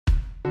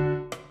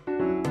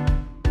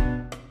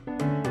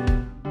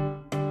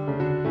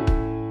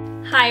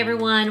Hi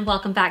everyone,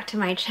 welcome back to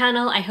my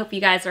channel. I hope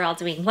you guys are all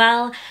doing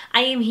well.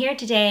 I am here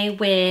today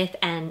with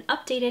an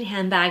updated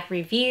handbag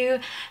review,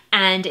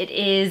 and it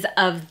is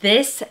of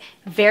this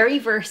very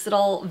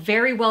versatile,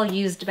 very well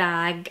used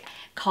bag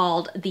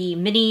called the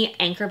Mini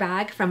Anchor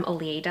bag from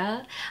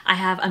Oleada. I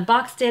have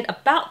unboxed it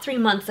about 3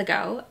 months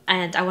ago,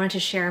 and I wanted to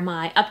share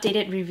my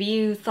updated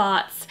review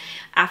thoughts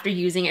after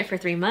using it for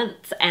 3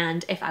 months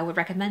and if I would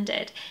recommend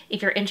it.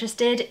 If you're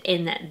interested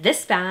in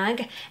this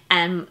bag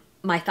and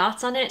my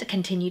thoughts on it,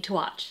 continue to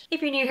watch.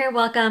 If you're new here,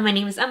 welcome. My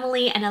name is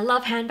Emily and I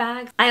love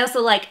handbags. I also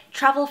like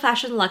travel,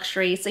 fashion,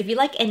 luxury, so if you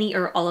like any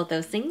or all of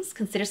those things,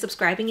 consider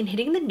subscribing and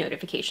hitting the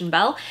notification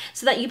bell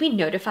so that you'll be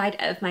notified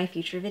of my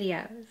future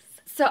videos.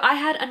 So I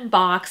had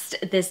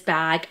unboxed this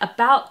bag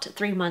about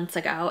 3 months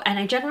ago, and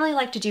I generally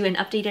like to do an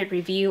updated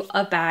review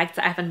of bags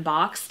that I've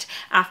unboxed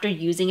after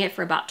using it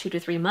for about 2 to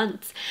 3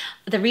 months.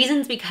 The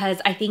reason's because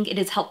I think it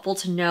is helpful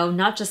to know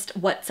not just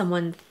what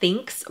someone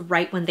thinks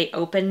right when they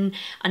open,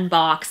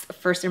 unbox,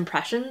 first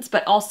impressions,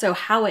 but also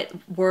how it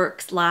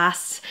works,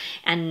 lasts,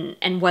 and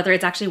whether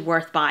it's actually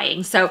worth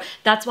buying. So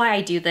that's why I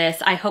do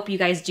this. I hope you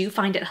guys do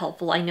find it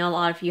helpful. I know a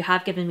lot of you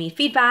have given me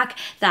feedback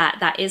that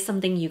that is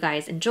something you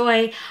guys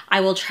enjoy. I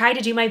will try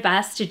to do my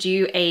best to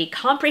do a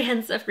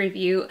comprehensive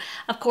review.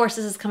 Of course,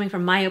 this is coming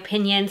from my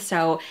opinion,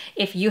 so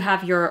if you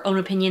have your own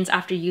opinions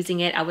after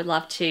using it, I would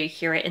love to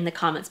hear it in the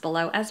comments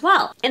below as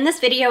well. In this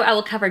video, I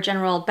will cover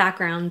general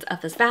background of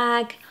this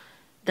bag,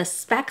 the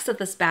specs of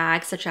this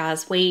bag, such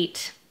as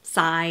weight,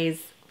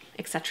 size,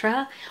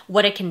 etc.,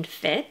 what it can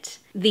fit,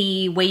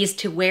 the ways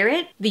to wear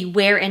it, the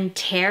wear and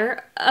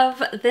tear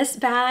of this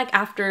bag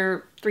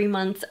after 3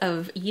 months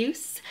of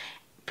use,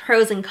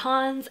 pros and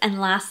cons,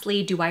 and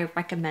lastly, do I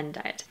recommend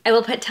it? I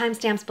will put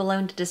timestamps below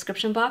in the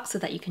description box so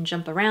that you can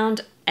jump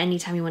around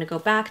anytime you want to go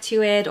back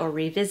to it or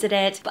revisit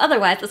it. But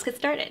otherwise, let's get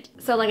started.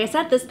 So like I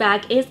said, this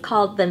bag is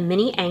called the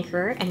Mini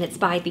Anchor, and it's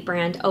by the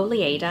brand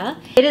Oleada.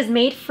 It is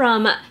made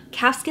from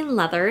calfskin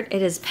leather.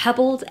 It is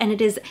pebbled, and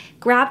it is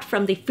grabbed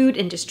from the food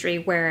industry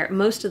where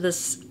most of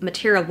this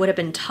material would have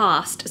been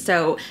tossed.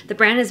 So the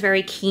brand is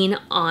very keen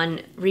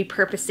on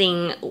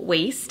repurposing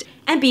waste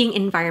and being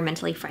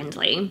environmentally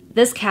friendly.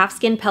 This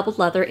calfskin pebbled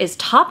leather is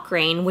top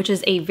grain, which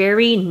is a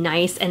very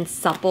nice and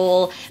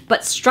supple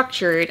but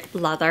structured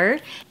leather.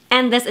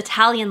 And this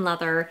Italian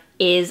leather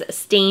is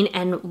stain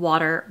and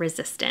water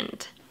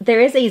resistant.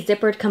 There is a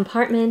zippered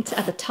compartment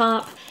at the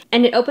top,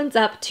 and it opens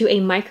up to a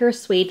micro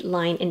suede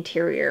line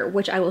interior,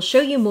 which I will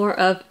show you more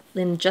of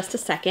in just a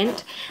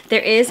second.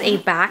 There is a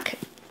back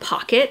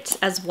pocket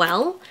as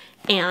well,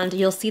 and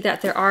you'll see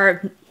that there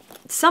are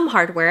some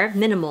hardware,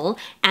 minimal,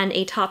 and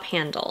a top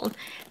handle.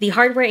 The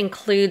hardware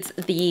includes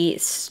the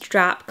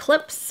strap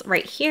clips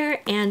right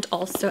here and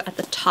also at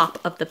the top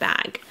of the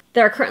bag.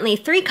 There are currently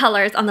 3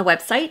 colors on the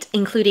website,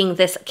 including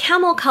this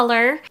camel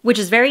color, which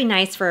is very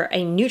nice for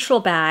a neutral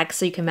bag,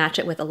 so you can match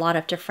it with a lot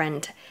of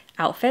different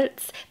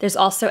outfits. There's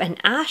also an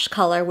ash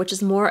color, which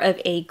is more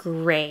of a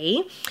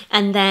gray,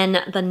 and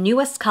then the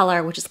newest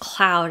color, which is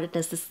cloud, it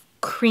is this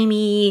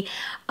creamy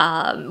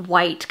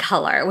white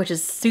color, which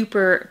is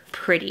super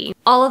pretty.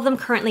 All of them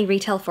currently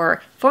retail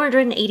for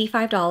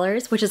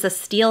 $485, which is a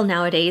steal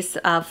nowadays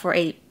for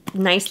a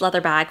nice leather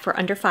bag for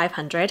under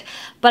 $500.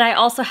 But I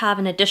also have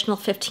an additional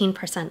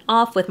 15%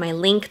 off with my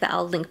link that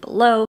I'll link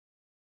below.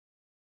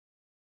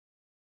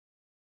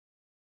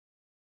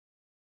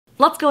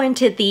 Let's go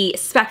into the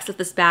specs of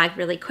this bag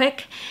really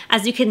quick.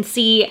 As you can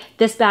see,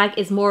 this bag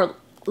is more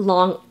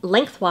long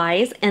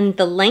lengthwise, and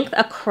the length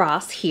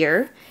across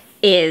here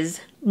is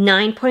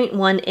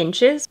 9.1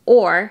 inches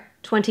or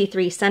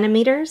 23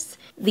 centimeters.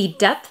 The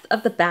depth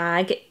of the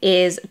bag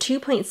is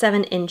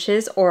 2.7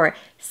 inches or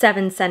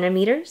 7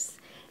 centimeters.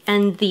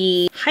 And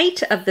the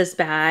height of this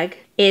bag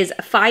is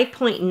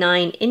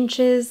 5.9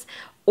 inches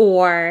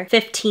or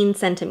 15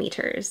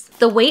 centimeters.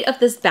 The weight of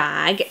this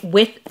bag,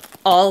 with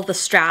all the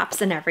straps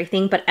and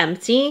everything but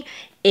empty,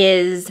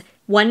 is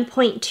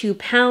 1.2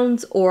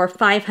 pounds or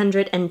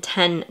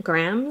 510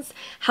 grams.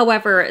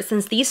 However,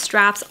 since these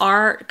straps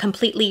are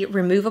completely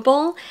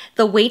removable,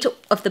 the weight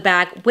of the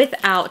bag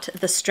without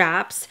the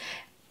straps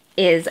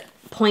is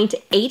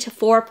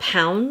 0.84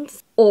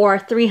 pounds or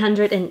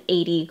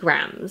 380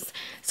 grams.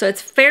 So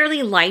it's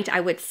fairly light,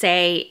 I would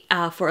say,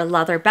 for a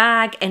leather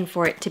bag and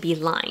for it to be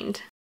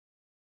lined.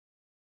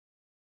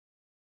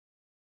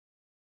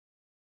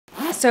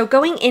 So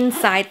going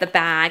inside the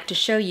bag to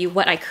show you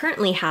what I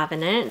currently have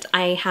in it,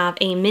 I have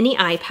a mini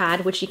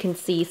iPad, which you can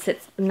see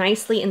sits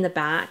nicely in the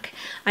back.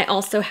 I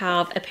also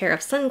have a pair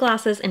of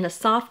sunglasses in a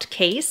soft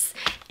case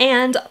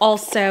and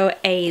also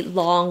a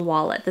long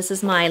wallet. This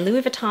is my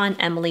Louis Vuitton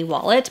Emily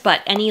wallet,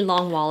 but any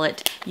long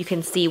wallet you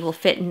can see will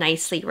fit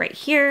nicely right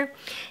here.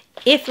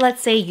 If,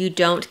 let's say, you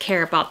don't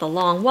care about the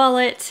long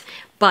wallet,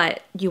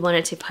 but you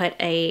wanted to put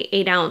a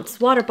 8-ounce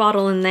water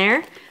bottle in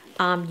there,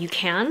 you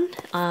can.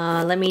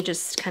 Let me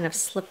just kind of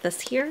slip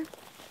this here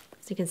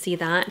so you can see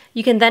that.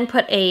 You can then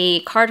put a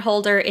card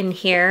holder in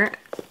here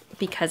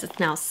because it's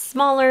now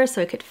smaller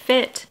so it could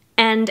fit.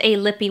 And a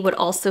lippy would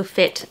also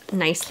fit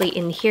nicely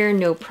in here,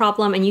 no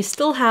problem. And you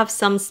still have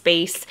some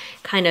space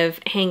kind of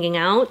hanging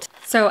out.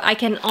 So I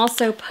can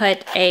also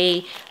put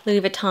a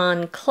Louis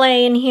Vuitton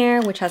clay in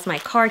here, which has my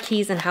car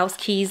keys and house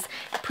keys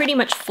pretty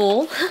much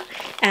full.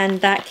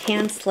 And that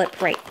can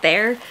slip right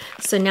there.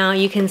 So now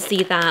you can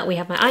see that we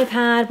have my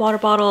iPad, water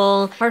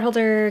bottle, card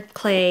holder,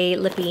 clay,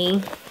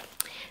 lippy.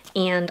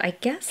 And I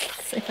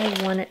guess if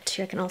I wanted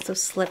to, I can also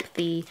slip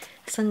the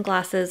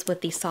sunglasses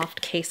with the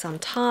soft case on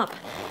top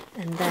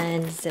and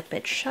then zip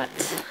it shut.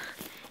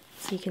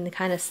 So you can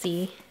kind of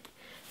see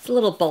it's a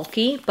little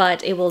bulky,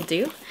 but it will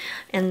do.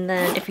 And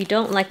then if you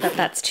don't like that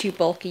that's too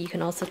bulky, you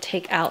can also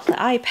take out the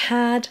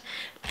iPad.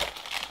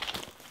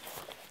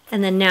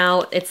 And then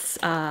now it's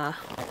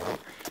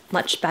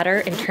much better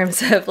in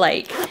terms of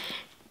like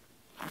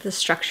the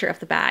structure of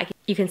the bag.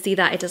 You can see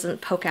that it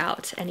doesn't poke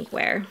out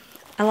anywhere.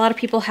 A lot of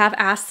people have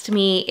asked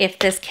me if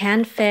this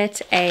can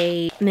fit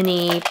a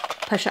mini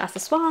poche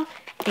accessoire,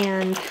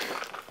 and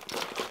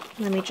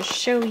let me just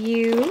show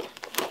you.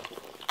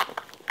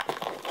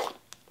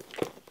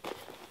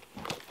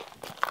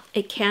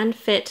 It can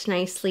fit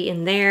nicely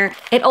in there.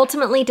 It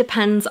ultimately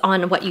depends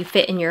on what you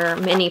fit in your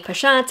mini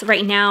pochettes.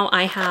 Right now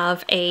I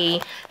have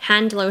a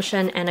hand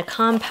lotion and a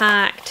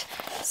compact.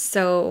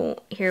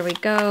 So here we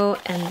go.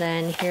 And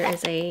then here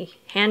is a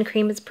hand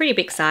cream. It's a pretty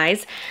big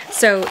size.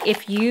 So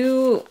if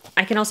you,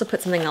 I can also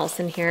put something else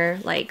in here,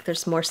 like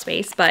there's more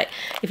space, but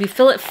if you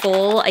fill it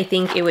full, I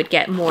think it would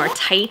get more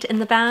tight in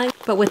the bag.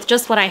 But with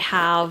just what I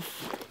have,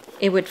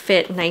 it would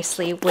fit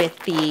nicely with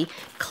the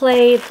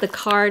clay, the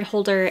card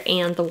holder,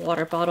 and the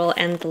water bottle,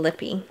 and the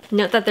lippy.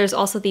 Note that there's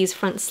also these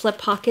front slip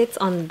pockets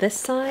on this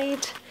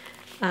side.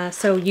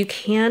 So you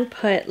can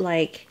put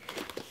like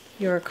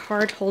your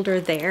card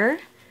holder there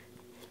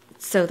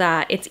so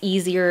that it's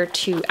easier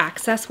to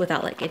access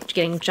without like it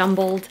getting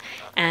jumbled,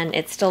 and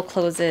it still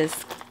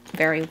closes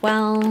very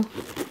well,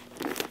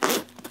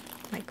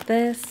 like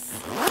this.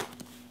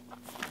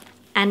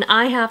 And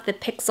I have the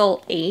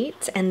Pixel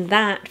 8, and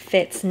that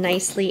fits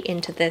nicely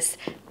into this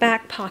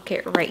back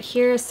pocket right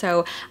here.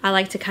 So I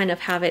like to kind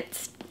of have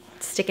it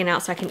sticking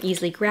out so I can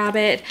easily grab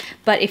it.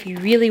 But if you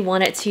really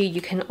want it to,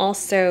 you can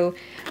also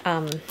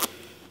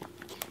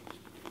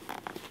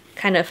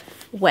kind of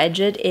wedge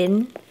it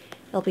in.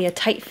 It'll be a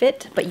tight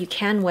fit, but you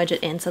can wedge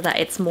it in so that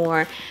it's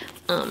more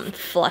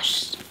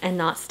flush and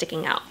not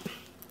sticking out.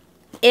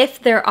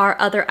 If there are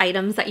other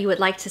items that you would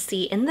like to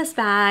see in this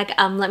bag,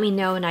 let me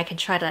know and I can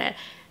try to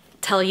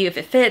tell you if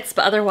it fits,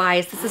 but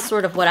otherwise this is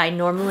sort of what I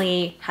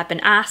normally have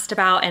been asked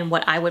about and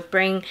what I would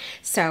bring.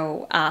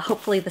 So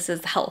hopefully this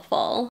is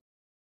helpful.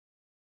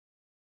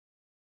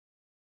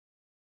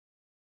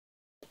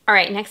 All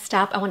right, next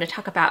up, I want to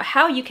talk about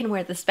how you can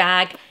wear this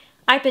bag.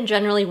 I've been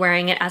generally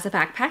wearing it as a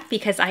backpack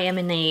because I am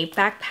in a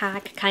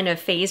backpack kind of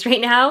phase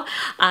right now.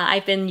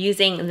 I've been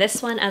using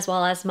this one as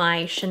well as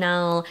my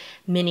Chanel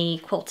mini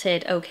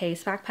quilted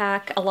O-Case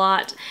backpack a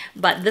lot,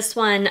 but this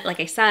one, like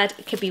I said,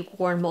 it could be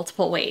worn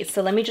multiple ways.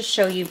 So let me just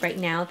show you right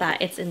now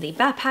that it's in the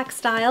backpack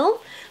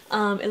style.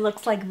 It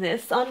looks like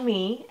this on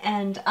me,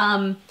 and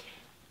I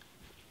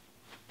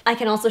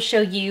can also show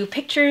you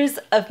pictures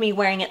of me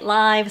wearing it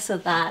live so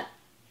that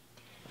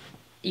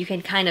you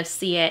can kind of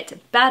see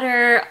it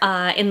better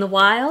in the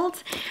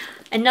wild.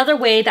 Another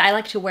way that I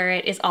like to wear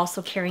it is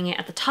also carrying it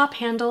at the top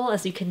handle.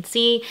 As you can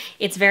see,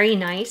 it's very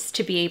nice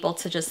to be able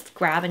to just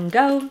grab and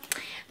go,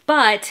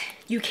 but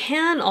you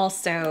can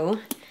also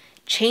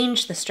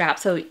change the strap.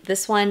 So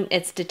this one,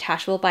 it's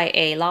detachable by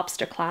a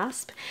lobster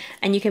clasp,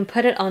 and you can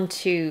put it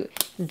onto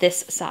this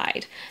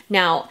side.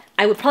 Now,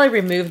 I would probably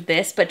remove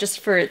this, but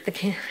just for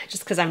the,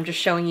 just because I'm just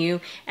showing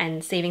you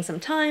and saving some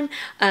time,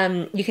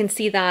 you can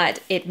see that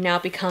it now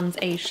becomes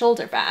a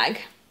shoulder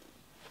bag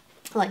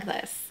like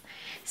this.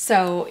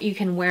 So you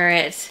can wear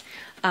it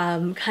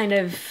kind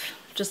of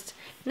just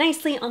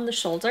nicely on the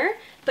shoulder,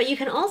 but you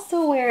can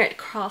also wear it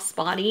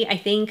crossbody. I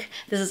think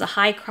this is a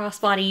high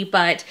crossbody,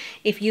 but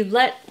if you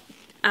let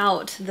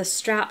out the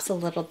straps a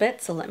little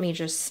bit, so let me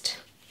just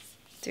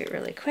do it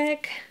really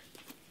quick.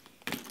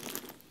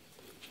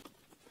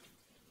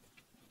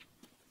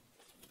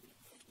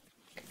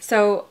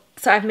 So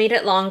I've made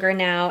it longer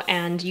now,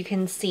 and you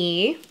can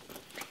see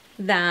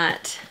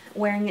that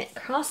wearing it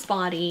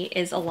crossbody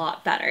is a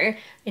lot better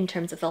in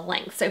terms of the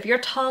length. So if you're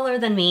taller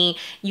than me,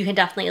 you can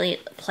definitely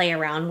play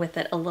around with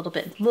it a little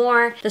bit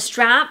more. The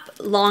strap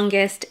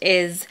longest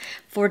is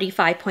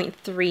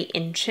 45.3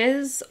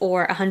 inches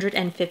or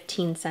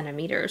 115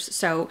 centimeters.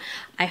 So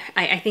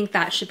I think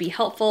that should be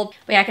helpful.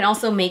 But yeah, I can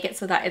also make it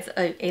so that it's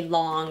a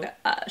long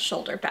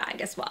shoulder bag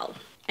as well.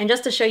 And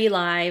just to show you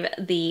live,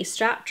 the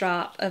strap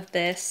drop of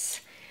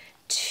this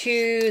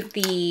to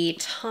the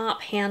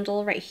top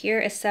handle right here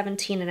is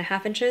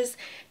 17.5 inches.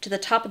 To the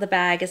top of the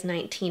bag is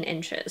 19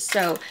 inches.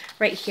 So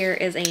right here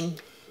is a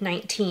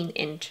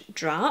 19-inch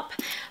drop.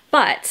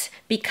 But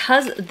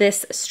because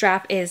this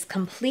strap is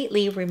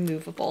completely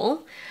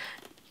removable,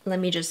 let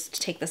me just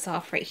take this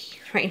off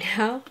right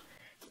now.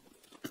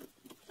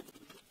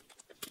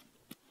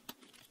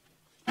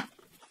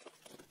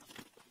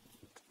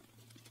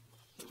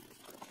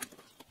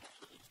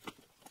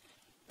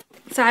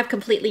 So I've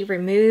completely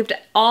removed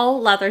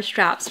all leather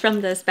straps from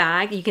this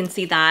bag. You can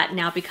see that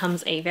now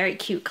becomes a very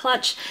cute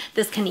clutch.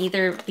 This can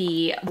either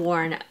be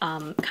worn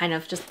kind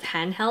of just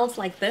handheld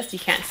like this. You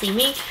can't see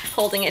me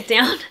holding it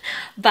down,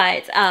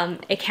 but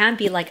it can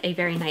be like a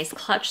very nice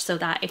clutch so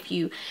that if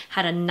you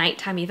had a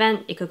nighttime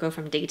event, it could go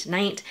from day to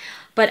night.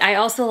 But I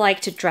also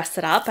like to dress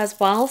it up as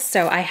well.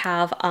 So I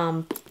have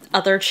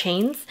other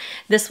chains.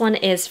 This one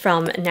is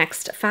from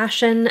Next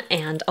Fashion,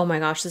 and oh my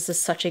gosh, this is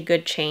such a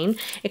good chain.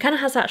 It kind of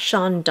has that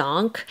Sean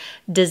Donk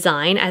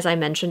design, as I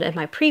mentioned in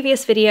my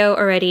previous video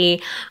already.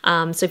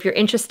 So if you're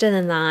interested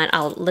in that,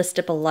 I'll list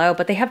it below,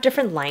 but they have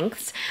different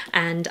lengths,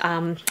 and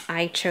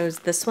I chose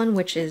this one,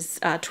 which is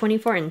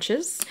 24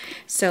 inches.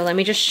 So let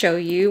me just show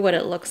you what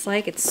it looks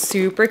like. It's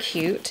super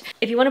cute.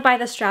 If you want to buy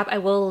the strap, I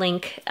will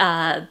link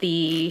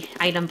the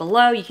item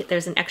below.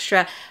 There's an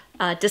extra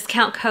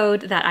discount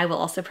code that I will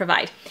also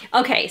provide.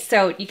 Okay,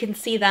 so you can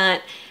see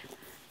that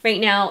right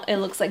now it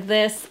looks like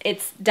this.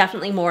 It's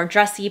definitely more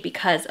dressy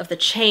because of the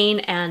chain,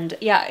 and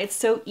yeah, it's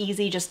so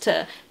easy just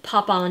to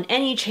pop on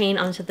any chain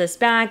onto this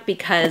bag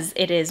because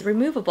it is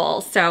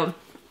removable. So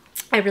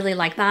I really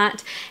like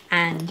that,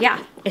 and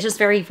yeah, it's just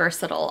very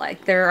versatile.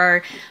 Like there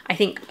are, I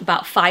think,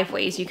 about 5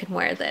 ways you can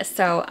wear this,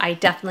 so I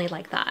definitely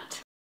like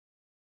that.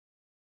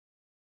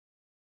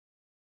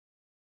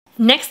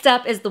 Next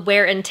up is the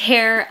wear and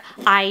tear.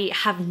 I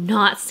have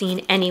not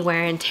seen any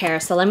wear and tear,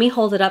 so let me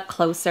hold it up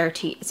closer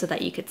to so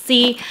that you could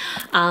see.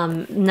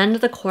 None of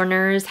the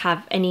corners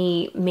have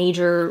any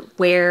major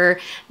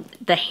wear.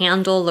 The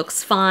handle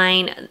looks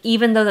fine.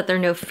 Even though that there are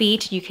no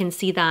feet, you can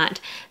see that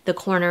the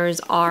corners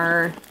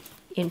are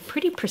in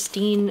pretty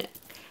pristine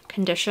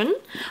condition.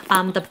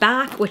 The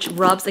back, which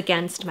rubs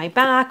against my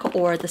back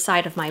or the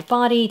side of my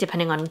body,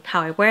 depending on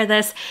how I wear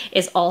this,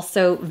 is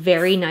also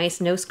very nice.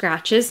 No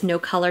scratches, no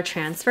color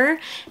transfer.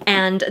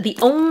 And the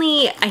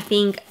only, I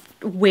think,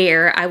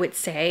 wear I would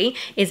say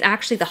is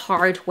actually the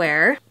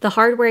hardware. The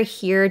hardware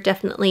here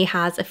definitely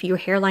has a few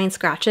hairline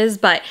scratches,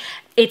 but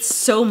it's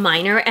so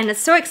minor and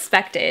it's so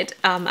expected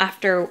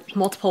after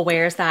multiple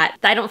wears that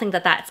I don't think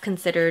that that's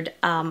considered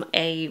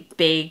a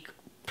big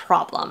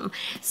problem.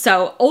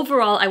 So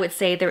overall, I would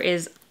say there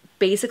is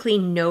basically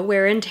no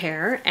wear and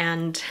tear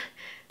and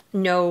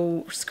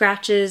no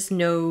scratches,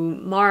 no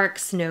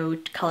marks, no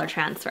color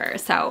transfer.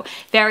 So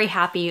very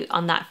happy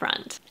on that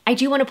front. I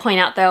do want to point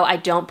out though, I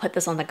don't put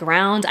this on the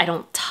ground. I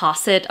don't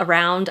toss it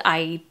around.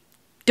 I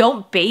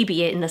don't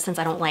baby it in the sense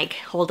I don't like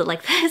hold it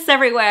like this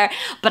everywhere,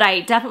 but I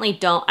definitely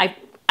don't.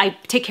 I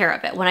take care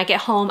of it. When I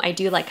get home, I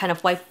do like kind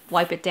of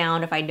wipe it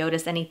down if I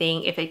notice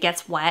anything. If it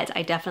gets wet,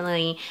 I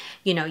definitely,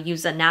 you know,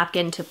 use a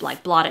napkin to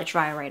like blot it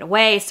dry right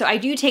away. So I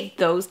do take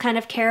those kind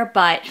of care,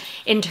 but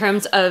in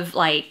terms of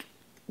like,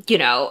 you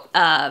know,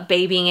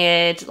 babying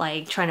it,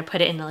 like trying to put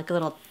it in like a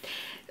little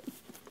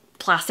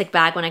plastic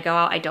bag when I go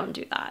out, I don't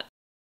do that.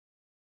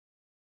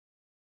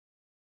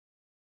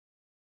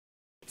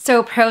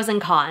 So pros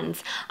and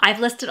cons. I've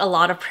listed a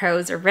lot of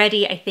pros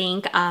already, I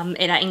think.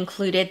 It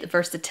included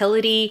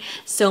versatility,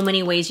 so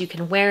many ways you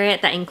can wear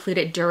it. That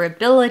included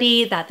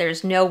durability, that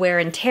there's no wear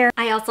and tear.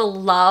 I also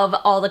love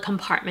all the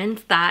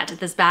compartments that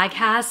this bag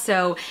has.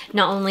 So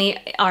not only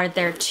are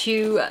there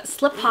 2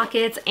 slip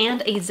pockets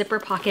and a zipper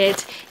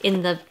pocket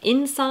in the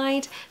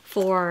inside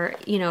for,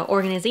 you know,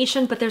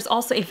 organization, but there's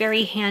also a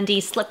very handy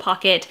slip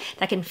pocket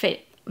that can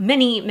fit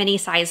many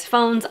size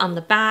phones on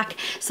the back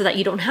so that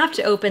you don't have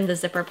to open the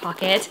zipper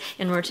pocket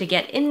in order to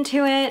get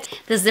into it.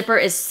 The zipper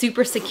is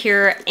super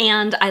secure,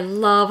 and I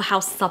love how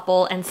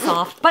supple and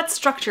soft but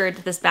structured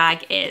this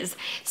bag is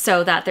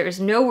so that there is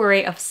no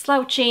worry of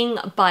slouching,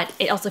 but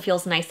it also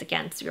feels nice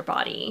against your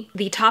body.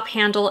 The top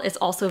handle is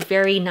also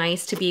very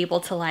nice to be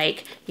able to,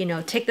 like, you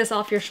know, take this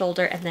off your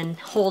shoulder and then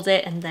hold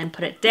it and then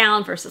put it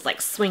down versus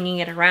like swinging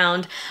it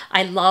around.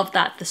 I love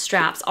that the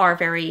straps are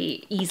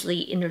very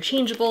easily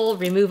interchangeable,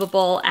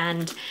 removable,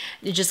 and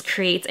it just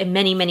creates a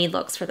many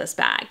looks for this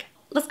bag.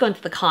 Let's go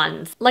into the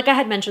cons. Like I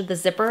had mentioned, the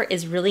zipper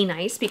is really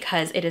nice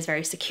because it is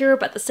very secure,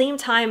 but at the same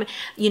time,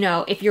 you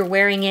know, if you're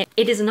wearing it,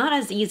 it is not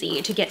as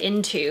easy to get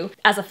into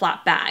as a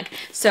flat bag.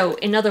 So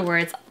in other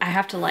words, I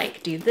have to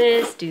like do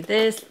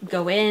this,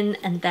 go in,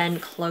 and then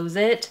close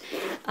it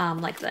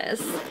like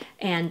this.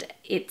 And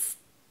it's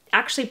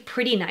actually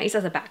pretty nice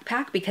as a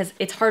backpack because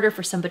it's harder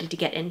for somebody to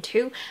get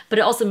into, but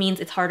it also means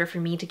it's harder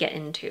for me to get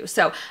into.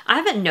 So I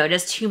haven't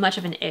noticed too much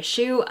of an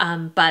issue,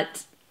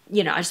 but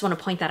you know, I just want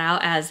to point that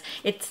out, as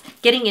it's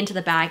getting into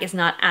the bag is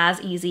not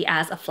as easy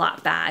as a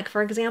flat bag,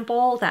 for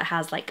example, that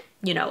has like,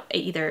 you know,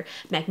 either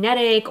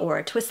magnetic or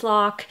a twist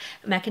lock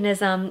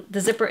mechanism.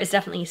 The zipper is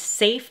definitely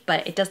safe,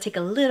 but it does take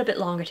a little bit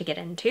longer to get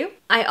into.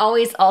 I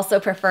always also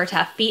prefer to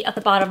have feet at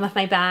the bottom of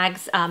my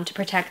bags to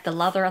protect the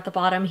leather at the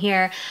bottom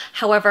here.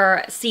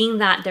 However, seeing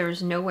that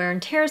there's no wear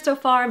and tear so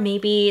far,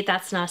 maybe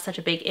that's not such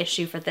a big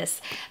issue for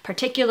this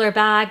particular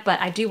bag,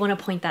 but I do want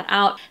to point that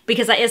out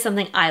because that is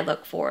something I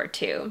look forward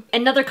to.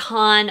 Another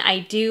con, I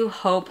do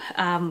hope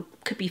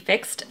could be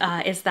fixed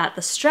is that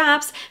the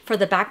straps for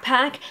the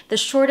backpack, the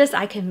shortest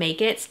I can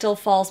make it, still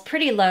falls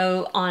pretty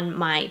low on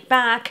my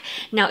back.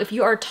 Now, if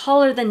you are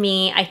taller than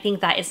me, I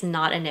think that is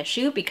not an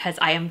issue because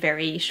I am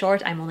very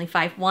short. I'm only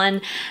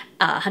 5'1",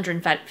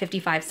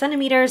 155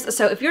 centimeters.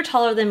 So if you're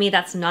taller than me,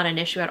 that's not an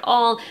issue at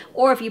all.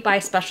 Or if you buy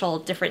special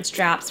different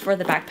straps for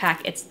the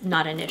backpack, it's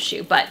not an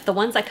issue. But the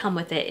ones that come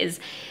with it is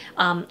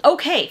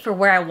okay for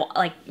where I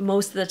like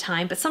most of the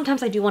time, but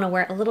sometimes I do want to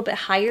wear it a little bit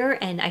higher,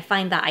 and I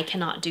find that I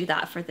cannot do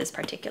that for this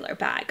particular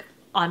bag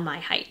on my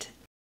height.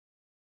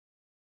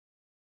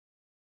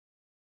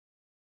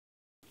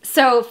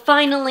 So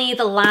finally,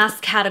 the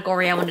last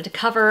category I wanted to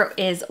cover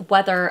is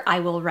whether I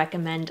will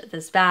recommend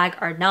this bag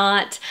or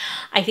not.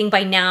 I think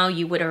by now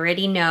you would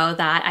already know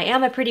that I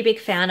am a pretty big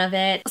fan of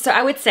it. So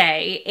I would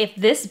say if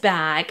this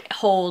bag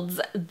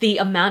holds the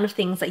amount of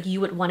things that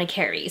you would want to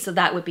carry, so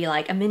that would be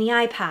like a mini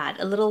iPad,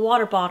 a little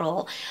water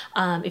bottle,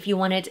 if you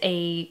wanted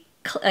a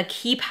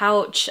key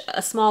pouch,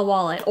 a small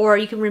wallet, or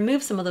you can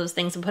remove some of those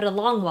things and put a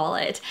long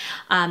wallet.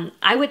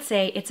 I would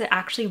say it's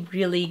actually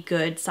really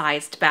good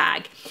sized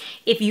bag.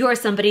 If you are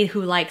somebody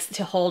who likes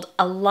to hold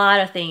a lot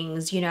of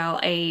things, you know,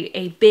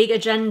 a big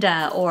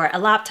agenda or a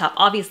laptop,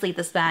 obviously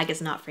this bag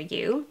is not for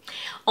you.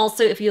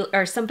 Also, if you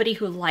are somebody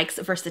who likes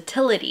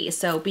versatility,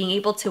 so being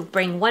able to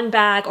bring one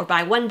bag or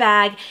buy one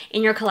bag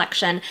in your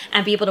collection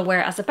and be able to wear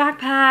it as a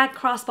backpack,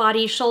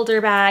 crossbody, shoulder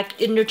bag,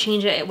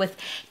 interchange it with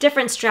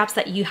different straps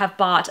that you have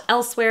bought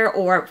elsewhere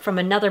or from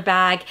another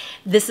bag,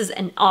 this is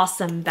an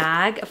awesome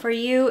bag for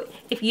you.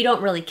 If you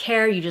don't really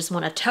care, you just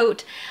want a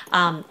tote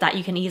that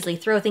you can easily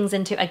throw things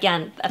into, again,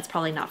 that's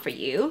probably not for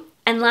you.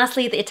 And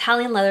lastly, the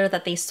Italian leather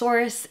that they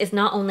source is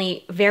not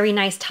only very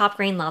nice top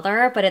grain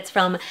leather, but it's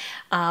from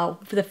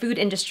the food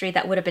industry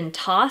that would have been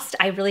tossed.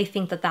 I really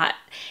think that that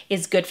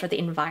is good for the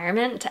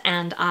environment,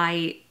 and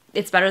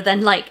it's better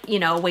than, like, you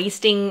know,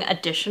 wasting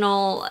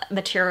additional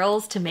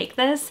materials to make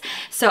this.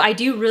 So I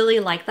do really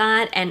like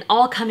that, and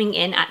all coming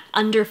in at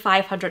under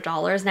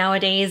 $500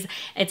 nowadays.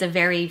 It's a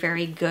very,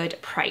 very good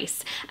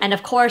price. And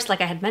of course,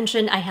 like I had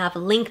mentioned, I have a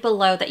link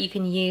below that you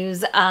can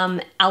use.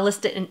 I'll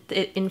list it in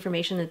the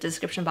information in the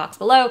description box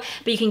below,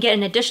 but you can get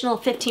an additional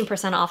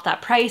 15% off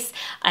that price.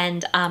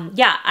 And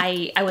yeah,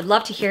 I would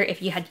love to hear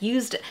if you had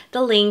used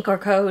the link or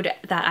code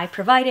that I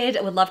provided.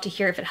 I would love to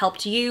hear if it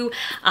helped you.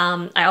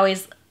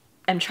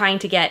 I'm trying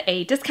to get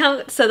a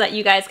discount so that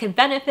you guys can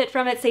benefit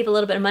from it, save a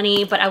little bit of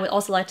money, but I would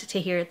also like to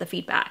hear the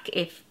feedback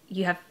if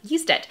you have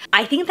used it.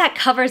 I think that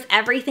covers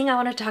everything I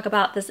want to talk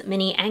about this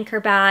mini anchor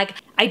bag.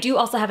 I do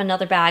also have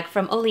another bag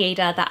from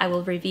Oleada that I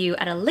will review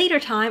at a later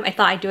time. I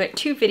thought I'd do it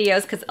 2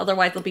 videos because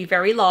otherwise it'll be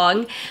very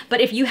long.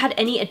 But if you had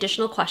any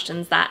additional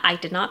questions that I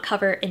did not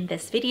cover in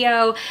this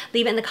video,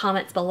 leave it in the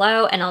comments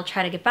below and I'll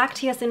try to get back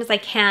to you as soon as I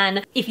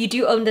can. If you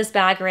do own this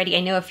bag already, I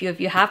know a few of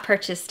you have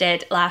purchased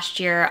it last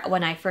year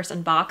when I first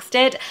unboxed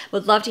it.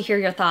 Would love to hear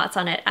your thoughts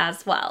on it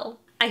as well.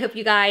 I hope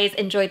you guys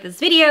enjoyed this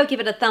video. Give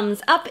it a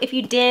thumbs up if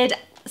you did.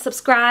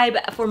 Subscribe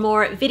for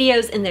more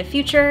videos in the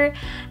future,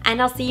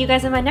 and I'll see you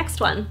guys in my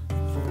next one.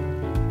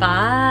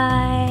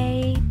 Bye!